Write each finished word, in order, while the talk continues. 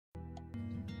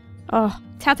Oh,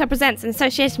 Telltale presents in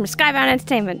association with Skybound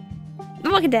Entertainment. The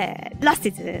Walking Dead, last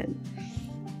season.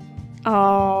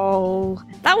 Oh,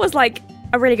 that was like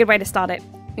a really good way to start it.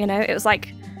 You know, it was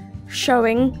like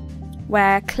showing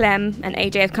where Clem and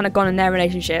AJ have kind of gone in their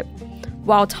relationship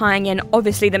while tying in,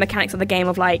 obviously, the mechanics of the game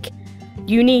of like,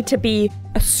 you need to be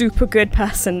a super good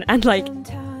person and like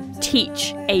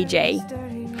teach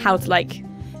AJ how to like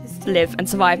live and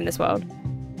survive in this world.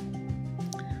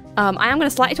 I am going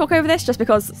to slightly talk over this just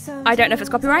because I don't know if it's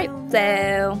copyright,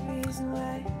 so...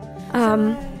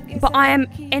 but I am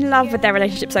in love with their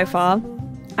relationship so far.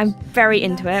 I'm very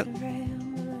into it.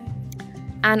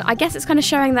 And I guess it's kind of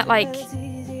showing that, like,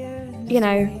 you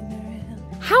know...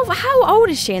 How old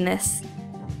is she in this?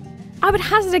 I would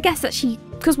hazard a guess that she...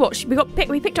 Because what,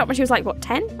 we picked up when she was like, what,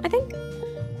 10, I think?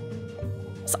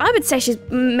 So I would say she's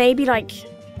maybe like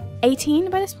 18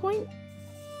 by this point.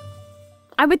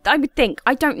 I would think.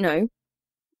 I don't know.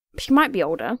 She might be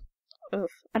older. Ugh,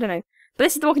 I don't know. But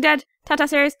this is The Walking Dead Telltale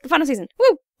series, the final season.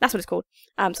 Woo! That's what it's called.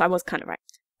 So I was kind of right.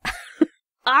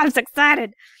 I'm so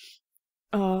excited.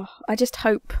 Oh, I just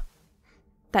hope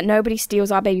that nobody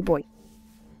steals our baby boy.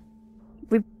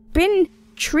 We've been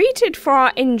treated for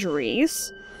our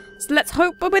injuries, so let's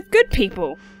hope we're with good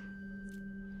people.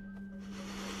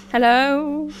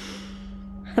 Hello?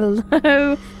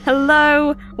 Hello?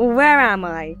 Hello? Where am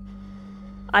I?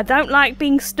 I don't like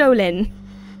being stolen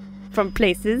from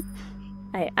places.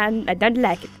 I don't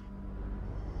like it.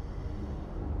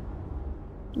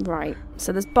 Right,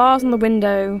 so there's bars on the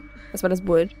window as well as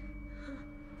wood.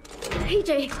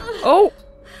 AJ! Oh!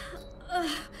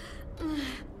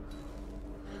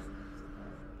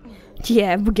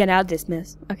 Yeah, we're getting out of this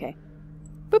mess. Okay.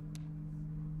 Boop.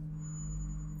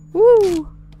 Woo!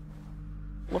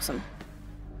 Awesome.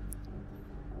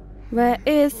 Where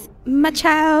is my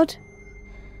child?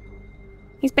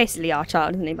 He's basically our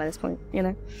child, isn't he, by this point, you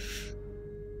know?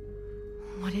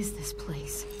 What is this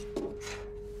place?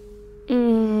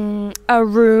 A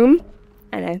room.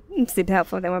 I know, it's super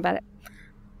helpful, don't worry about it.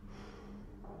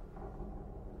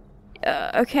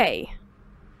 Okay.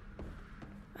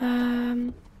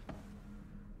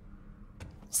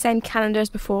 Same calendar as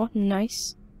before,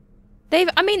 nice. They've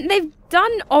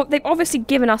obviously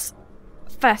given us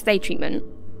first aid treatment.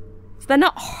 So they're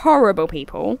not horrible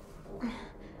people.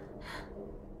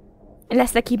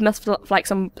 Unless they're keeping us for like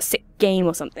some sick game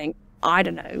or something. I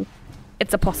don't know.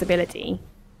 It's a possibility.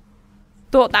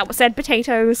 Thought that said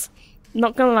potatoes.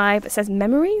 Not gonna lie, but it says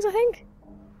memories, I think?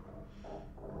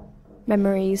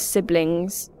 Memories,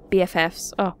 siblings,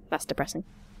 BFFs. Oh, that's depressing.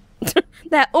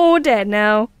 They're all dead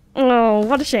now. Oh,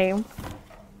 what a shame.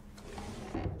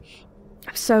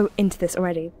 I'm so into this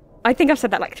already. I think I've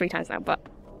said that like 3 times now, but...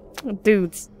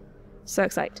 Dudes. So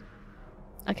excited.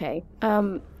 Okay,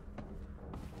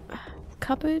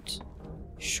 cupboard?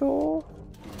 Sure.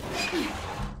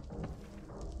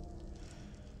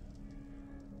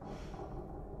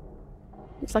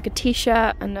 It's like a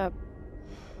t-shirt and a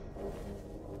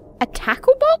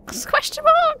tackle box? Question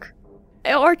mark?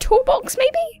 Or a toolbox,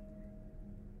 maybe?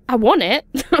 I want it.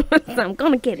 So I'm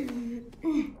gonna get it.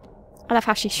 I love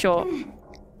how she's short.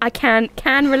 I can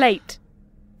relate.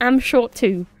 I'm short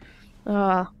too.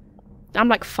 I'm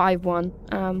like 5'1".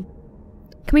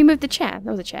 Can we move the chair?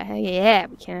 There was a chair here. Yeah,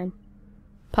 we can.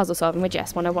 Puzzle solving with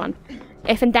Jess 101.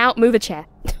 If in doubt, move a chair.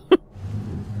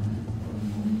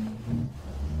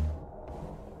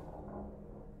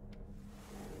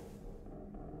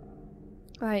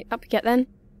 Right, up we get then.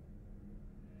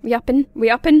 We uppin'. We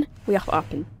uppin'. We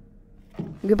uppin'.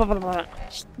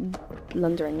 Just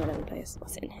blundering all over the place.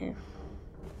 What's in here?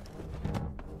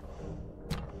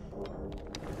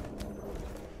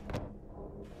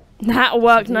 That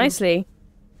worked nicely.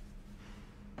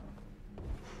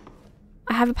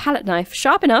 I have a palette knife.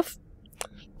 Sharp enough.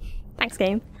 Thanks,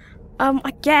 game.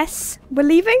 I guess we're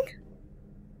leaving?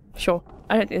 Sure.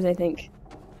 I don't think there's anything.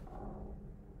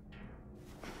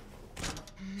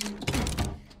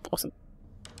 Awesome.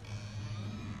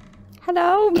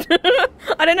 Hello?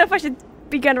 I don't know if I should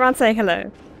be going around saying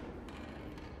hello.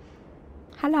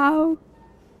 Hello?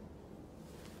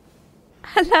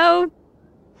 Hello?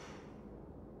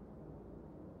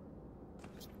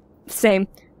 Same.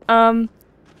 F.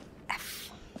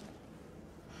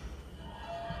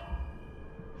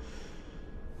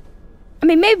 I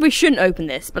mean, maybe we shouldn't open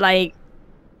this, but like...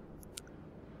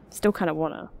 Still kind of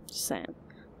wanna. Just saying.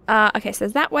 Okay, so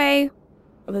there's that way.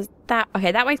 There's that.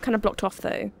 Okay, that way's kind of blocked off,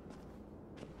 though.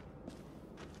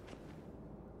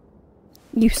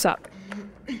 You suck.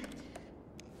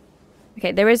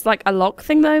 Okay, there is, like, a lock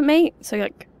thing, though, mate. So,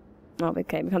 like... Oh,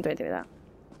 okay, we can't do anything with that.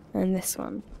 And this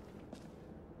one.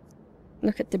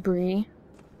 Look at debris.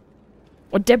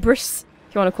 Or debris,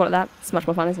 if you want to call it that. It's much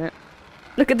more fun, isn't it?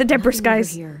 Look at the debris, Nothing over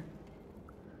guys. here.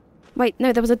 Wait,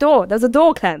 no, there was a door. There was a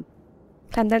door, Clem.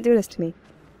 Clem, don't do this to me.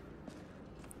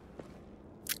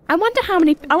 I wonder how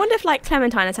many... I wonder if, like,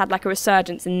 Clementine has had, like, a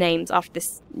resurgence in names after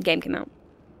this game came out.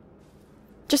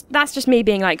 That's just me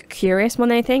being, like, curious more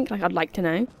than anything. Like, I'd like to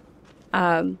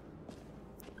know.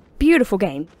 Beautiful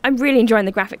game. I'm really enjoying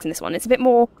the graphics in this one. It is a bit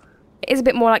more,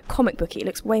 like, comic booky. It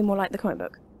looks way more like the comic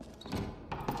book.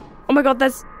 Oh my god,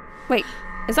 there's... Wait,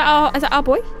 is that our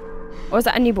boy? Or is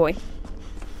that a new boy?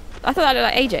 I thought that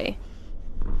looked like AJ.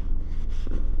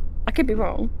 I could be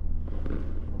wrong.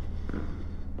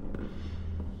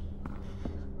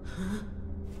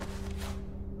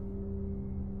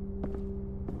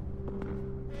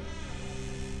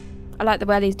 I like the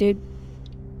wellies, dude.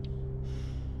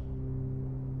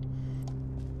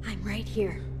 I'm right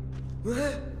here.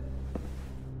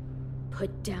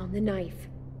 Put down the knife.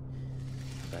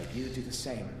 But you do the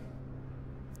same.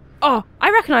 Oh, I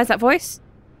recognise that voice.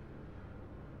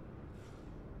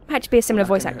 Might be a similar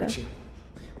voice actor.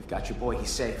 We've got your boy, he's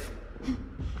safe.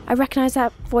 I recognise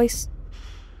that voice.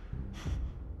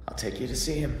 I'll take you to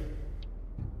see him.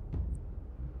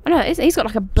 I know, he's got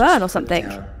like a burn or Just put something.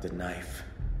 down the knife.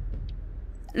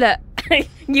 Look,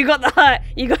 you got the high,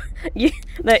 you got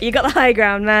the high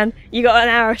ground, man. You got an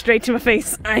arrow straight to my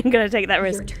face. I ain't gonna take that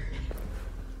risk. Your turn.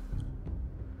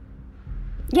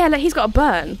 Yeah, look, he's got a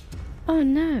burn. Oh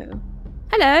no.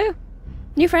 Hello,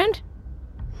 new friend.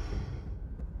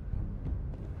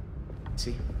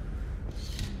 See?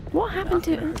 What happened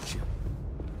to? Hurt you.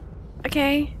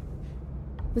 Okay.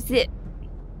 Was it?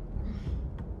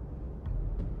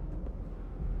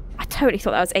 I totally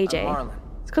thought that was AJ. Marlon.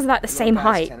 It's because of like the Little same guy's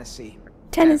height. Tennessee.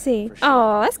 Tennessee. Yeah, for sure.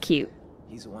 Oh, that's cute.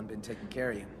 He's the one been taking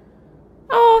care of you.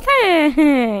 Oh,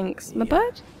 thanks, my He,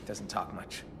 bud. Doesn't talk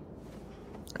much.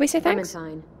 Can we say thanks?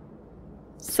 Clementine.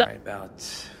 Sorry about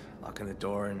locking the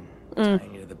door and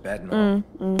tying you to the bed and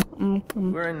all.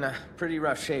 We're in pretty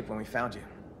rough shape when we found you.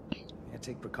 You had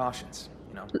to take precautions,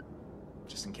 you know,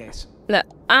 just in case. Look,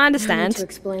 I No need understand. to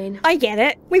explain. I get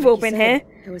it. We've all Like you been said,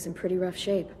 here. I was in pretty rough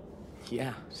shape.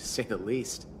 Yeah, to say the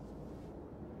least.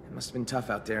 It must have been tough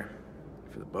out there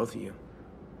for the both of you.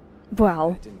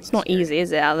 Well, didn't mean it's to not scare you. easy,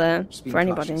 is it, out there Just being for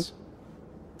anybody? cautious.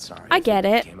 Sorry. I if get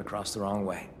it. Came across the wrong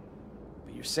way,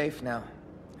 but you're safe now,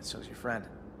 and so's your friend.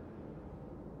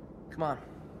 Come on,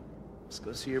 let's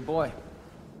go see your boy.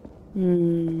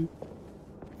 Can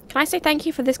I say thank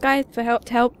you for this guy for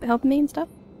helping me and stuff?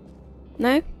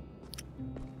 No?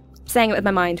 Saying it with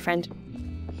my mind, friend.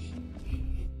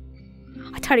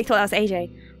 I totally thought that was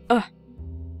AJ. Ugh.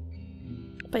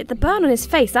 But the burn on his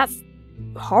face, that's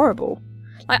horrible.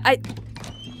 I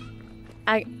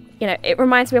you know, it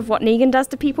reminds me of what Negan does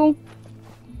to people.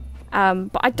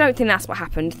 But I don't think that's what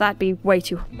happened. That'd be way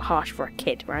too harsh for a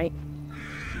kid, right?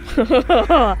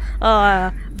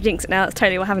 Oh, jinx it now. That's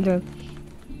totally what happened to him.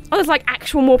 Oh, there's like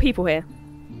actual more people here.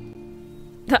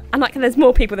 And like, there's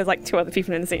more people. There's like 2 other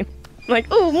people in the scene. I'm like,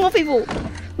 oh, more people.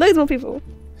 Loads more people.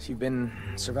 So you've been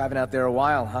surviving out there a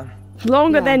while, huh?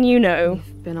 Longer Yeah. than you know.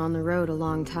 Been on the road a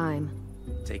long time.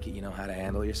 Take it you know how to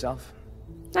handle yourself?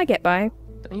 I get by.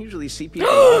 Don't usually see people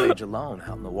our age alone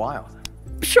out in the wild.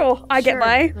 Sure, I get Sure,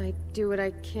 by. I do what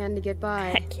I can to get by.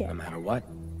 Heck yeah. No matter what.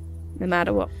 No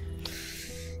matter what.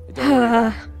 Don't worry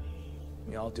about it.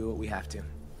 We all do what we have to.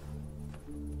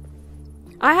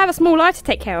 I have a small life to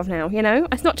take care of now, you know?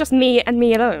 It's not just me and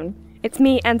me alone. It's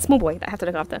me and Small Boy that I have to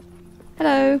look after.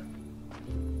 Hello.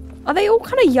 Are they all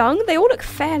kind of young? They all look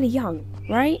fairly young,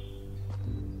 right?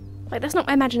 Like, that's not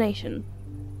my imagination.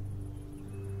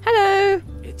 Hello.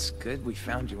 It's good we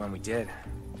found you when we did.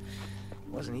 It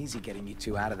wasn't easy getting you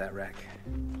two out of that wreck.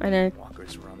 I know.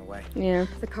 Walkers were on the way. Yeah.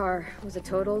 The car, was it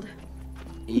totaled?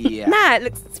 Yeah. Nah, it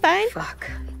looks fine. Fuck.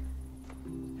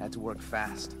 Had to work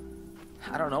fast.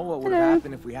 I don't know what would have Hello.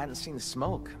 happened if we hadn't seen the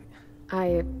smoke.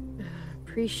 I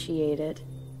appreciate it.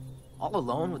 All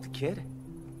alone with the kid?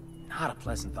 Not a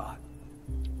pleasant thought.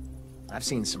 I've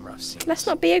seen some rough scenes. Let's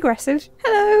not be aggressive.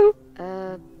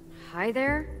 Hello. Hi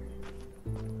there?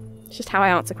 It's just how I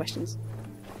answer questions.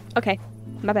 Okay.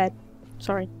 My bad.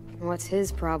 Sorry. What's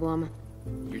his problem?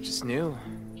 You're just new. I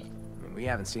mean, we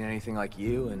haven't seen anything like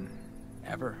you in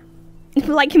ever.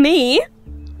 Like me?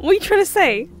 What are you trying to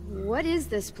say? What is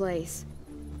this place?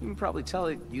 You can probably tell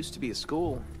it used to be a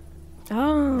school.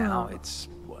 Oh. Now it's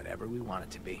whatever we want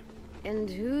it to be. And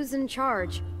who's in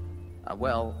charge?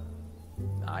 Well,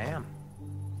 I am.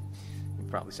 It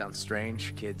probably sounds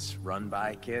strange. Kids run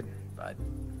by a kid, but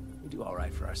we do all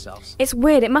right for ourselves. It's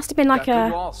weird. It must have been like Got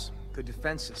good a... walls, good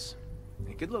defenses, and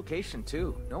a good location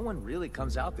too. No one really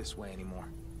comes out this way anymore.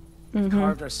 We've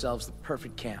carved ourselves the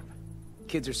perfect camp.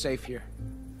 kids are safe here.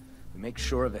 We make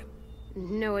sure of it.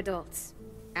 No adults.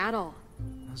 At all.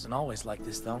 It wasn't always like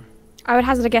this, though. I would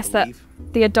hazard a guess that Believe.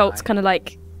 the adults kind of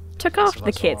like took Most after of the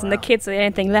us all kids, and the around. kids are the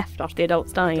only thing left after the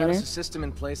adults die, you Got know? us a system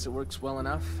in place that works well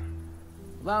enough.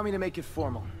 Allow me to make it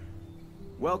formal.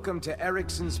 Welcome to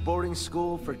Erickson's boarding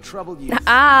school for troubled youth.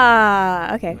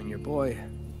 Ah, okay. And your boy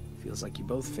feels like you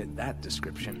both fit that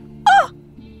description. Oh!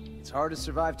 It's hard to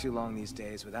survive too long these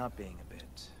days without being a bit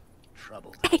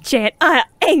troubled. AJ and I are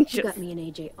You angels. got me and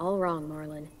AJ all wrong,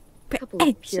 Marlon. But Couple of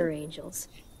angel. pure angels.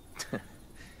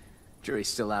 Jury's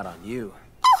still out on you,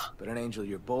 but an angel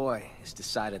your boy is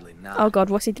decidedly not. Oh God,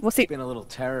 what's he? It's been a little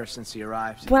terror since he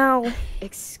arrived. Well,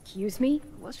 Excuse me?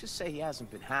 Let's just say he hasn't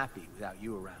been happy without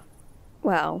you around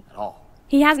well, at all.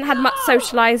 he hasn't had much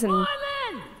socializing.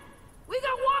 Marlon! We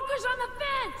got walkers on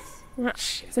the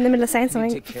fence! He's in the middle of saying You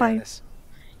something. take care of Fine. this.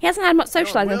 He hasn't had much You know,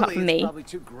 socializing apart really, from it's me. Probably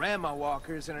 2 grandma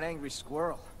walkers and an angry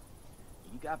squirrel.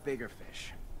 You got bigger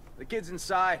fish. The kid's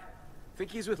inside. Think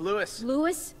he's with Lewis.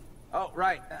 Lewis? Oh,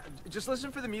 right. Just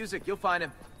listen for the music. You'll find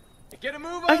him. Get a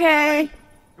move on. Okay.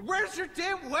 Where's your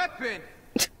damn weapon?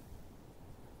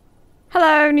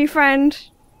 Hello, new friend.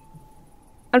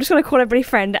 I'm just gonna call everybody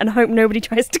friend and hope nobody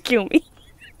tries to kill me.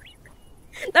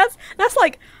 that's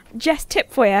like Jess tip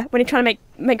for you when you're trying to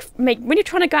make when you're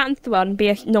trying to go out into the world and be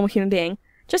a normal human being.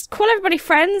 Just call everybody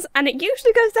friends, and it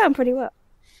usually goes down pretty well.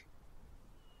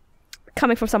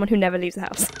 Coming from someone who never leaves the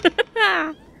house.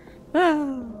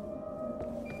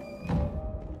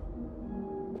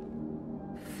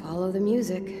 Follow the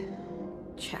music.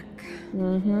 Check.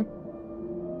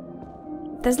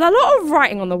 There's a lot of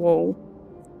writing on the wall,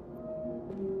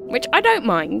 which I don't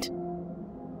mind.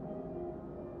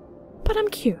 But I'm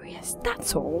curious,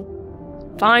 that's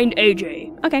all. Find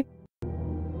AJ. Okay.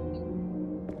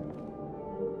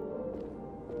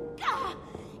 Ah,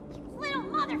 you little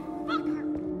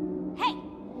motherfucker! Hey!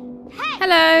 Hey!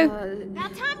 Hello.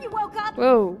 About time you woke up!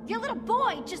 Whoa. Your little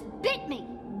boy just bit me!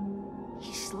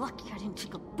 He's lucky I didn't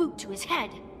take a boot to his head.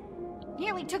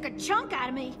 Nearly took a chunk out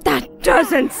of me. That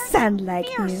doesn't sound like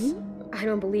Fierce. him. I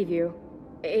don't believe you.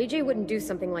 AJ wouldn't do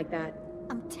something like that.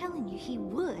 I'm telling you, he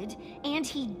would, and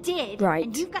he did. Right.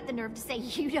 And you've got the nerve to say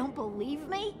you don't believe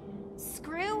me?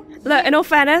 Screw. Look, in all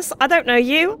fairness, I don't know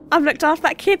you. I've looked after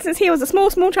that kid since he was a small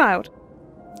child.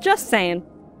 Just saying.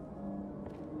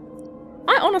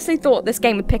 I honestly thought this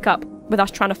game would pick up with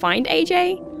us trying to find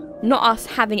AJ, not us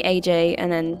having AJ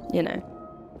and then, you know.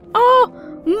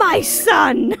 Oh, my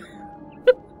son!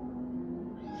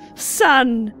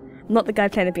 Son! Not the guy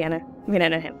playing the piano. We don't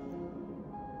know him.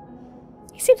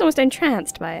 He seems almost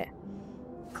entranced by it.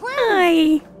 Clem!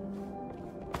 Hi!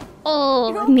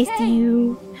 Oh, You're I missed okay.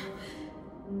 you.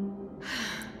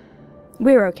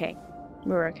 We're okay.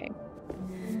 We're okay.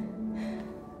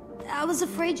 I was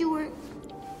afraid you were...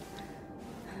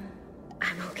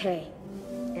 I'm okay.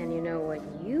 And you know what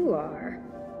you are?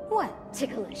 What?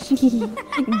 Ticklish.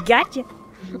 Gotcha.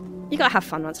 You gotta have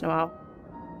fun once in a while.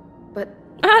 But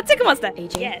Tickle Monster!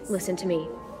 AJ, Yes. listen to me.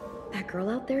 That girl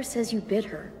out there says you bit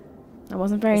her. That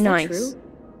wasn't very Is that nice. true?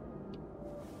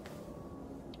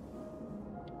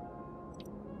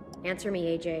 Answer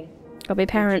me, AJ. Gotta be a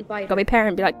parent. bite Gotta be a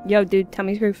parent. Be like, yo, dude, tell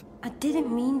me the truth. I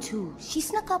didn't mean to. She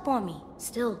snuck up on me.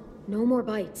 Still, no more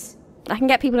bites. I can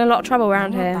get people in a lot of trouble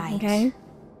around More here, bites. okay?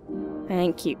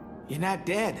 Thank you. You're not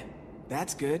dead.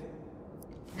 That's good.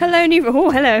 Hello,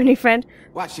 new friend.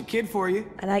 Watch the kid for you.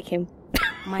 I like him.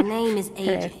 My name is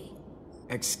AJ.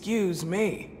 Excuse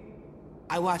me.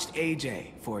 I watched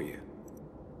AJ for you.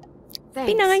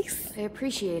 Thanks. Be nice. I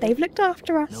appreciate it. They've looked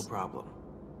after us. No problem.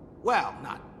 Well,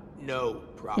 not no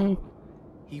problem.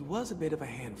 He was a bit of a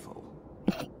handful.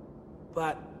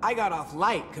 But I got off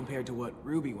light compared to what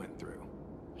Ruby went through.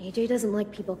 AJ doesn't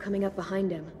like people coming up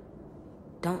behind him.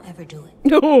 Don't ever do it.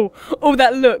 Oh,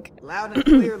 that look. Loud and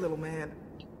clear, little man.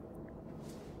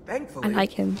 Thankfully, I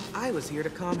like him. I was here to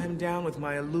calm him down with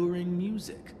my alluring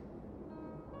music.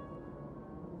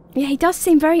 Yeah, he does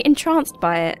seem very entranced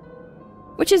by it.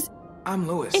 Which is I'm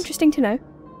Lewis. interesting to know.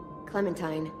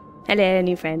 Clementine. Hello,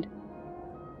 new friend.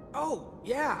 Oh,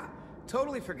 yeah.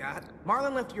 Totally forgot.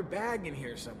 Marlon left your bag in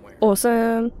here somewhere.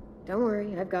 Awesome. Don't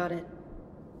worry, I've got it.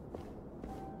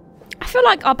 I feel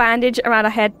like our bandage around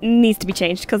our head needs to be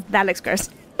changed because that looks gross.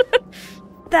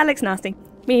 That looks nasty.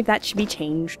 Maybe that should be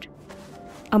changed.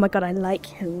 Oh my god, I like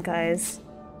him, guys.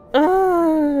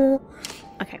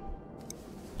 Okay.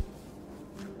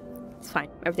 It's fine.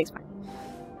 Everything's fine.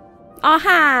 Our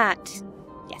hat!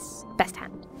 Yes, best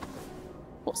hat.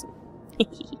 Awesome.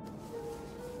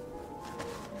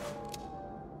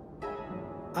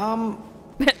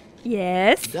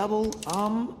 Yes. Double,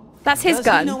 That's his does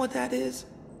gun. he know what that is?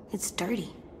 It's dirty.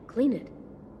 Clean it.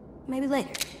 Maybe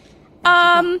later.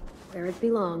 Where it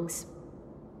belongs.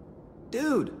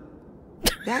 Dude,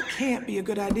 that can't be a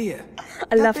good idea.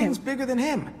 I love that him. thing's bigger than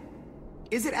him.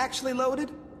 Is it actually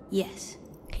loaded? Yes.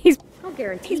 I'll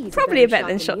guarantee He's probably a better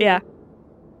than shot. Yeah.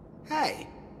 Hey,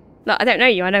 No, I don't know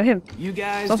you. I know him. you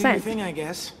guys Well, do your thanks. thing, I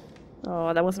guess.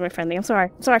 Oh, that wasn't very friendly. I'm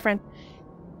sorry. I'm sorry, friend.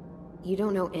 You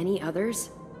don't know any others?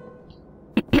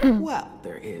 Well,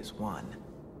 there is one.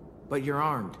 But you're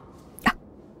armed.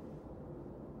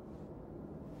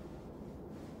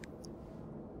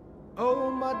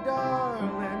 Oh, my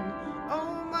darling.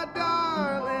 Oh, my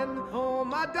darling. Oh,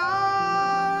 my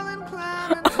darling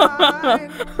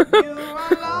Clementine. You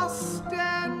are lost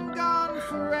and gone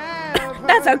forever.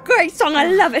 That's a great song.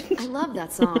 I love it. I love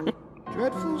that song.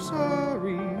 Dreadful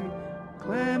sorry,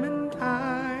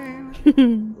 Clementine.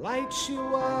 Light she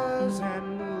was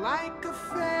and like a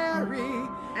fairy,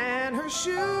 and her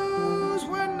shoes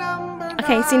were numbered.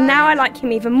 Okay, see, now I like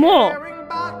him even more. Carrying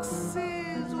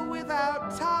boxes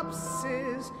without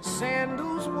topses.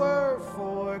 Sandals were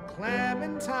for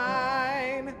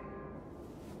Clementine.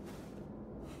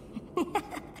 What do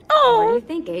Oh, you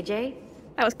think, AJ?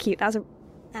 that was cute. That was a...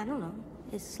 I don't know.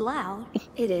 It's loud.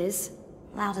 It is.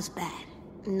 Loud is bad.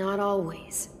 Not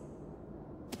always.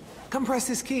 Come press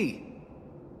this key.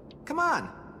 Come on.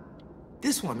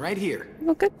 This one right here.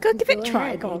 Well, go give it a Go try.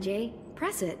 ahead, Go on. AJ.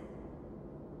 Press it.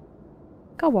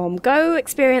 Go on. Go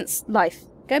experience life.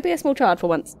 Go be a small child for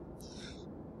once.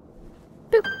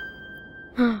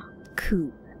 Boop.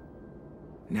 Cool.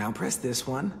 Now press this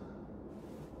one.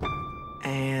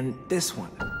 And this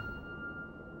one.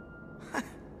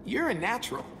 You're a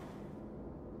natural.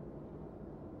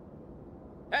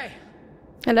 Hey,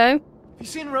 Hello? you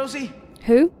seen Rosie?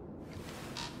 Who?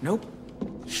 Nope.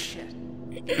 Shit.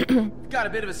 Got a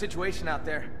bit of a situation out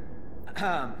there.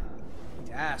 To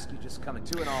ask, you just coming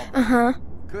to and all. Uh-huh.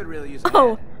 Could really use a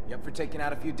Oh. hand. You up for taking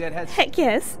out a few deadheads? Heck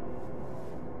yes.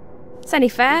 It's only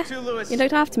fair. You too, Lewis. You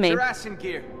looked after me. Harassing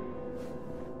gear.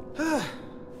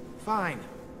 Fine.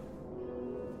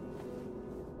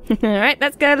 Alright,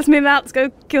 let's go. Let's move out. Let's go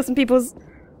kill some people's...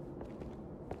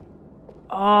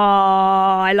 Oh,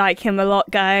 I like him a lot,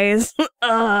 guys.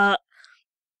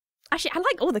 Actually, I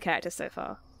like all the characters so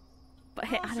far. But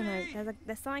I don't know.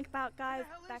 There's something about guys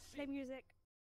that play music.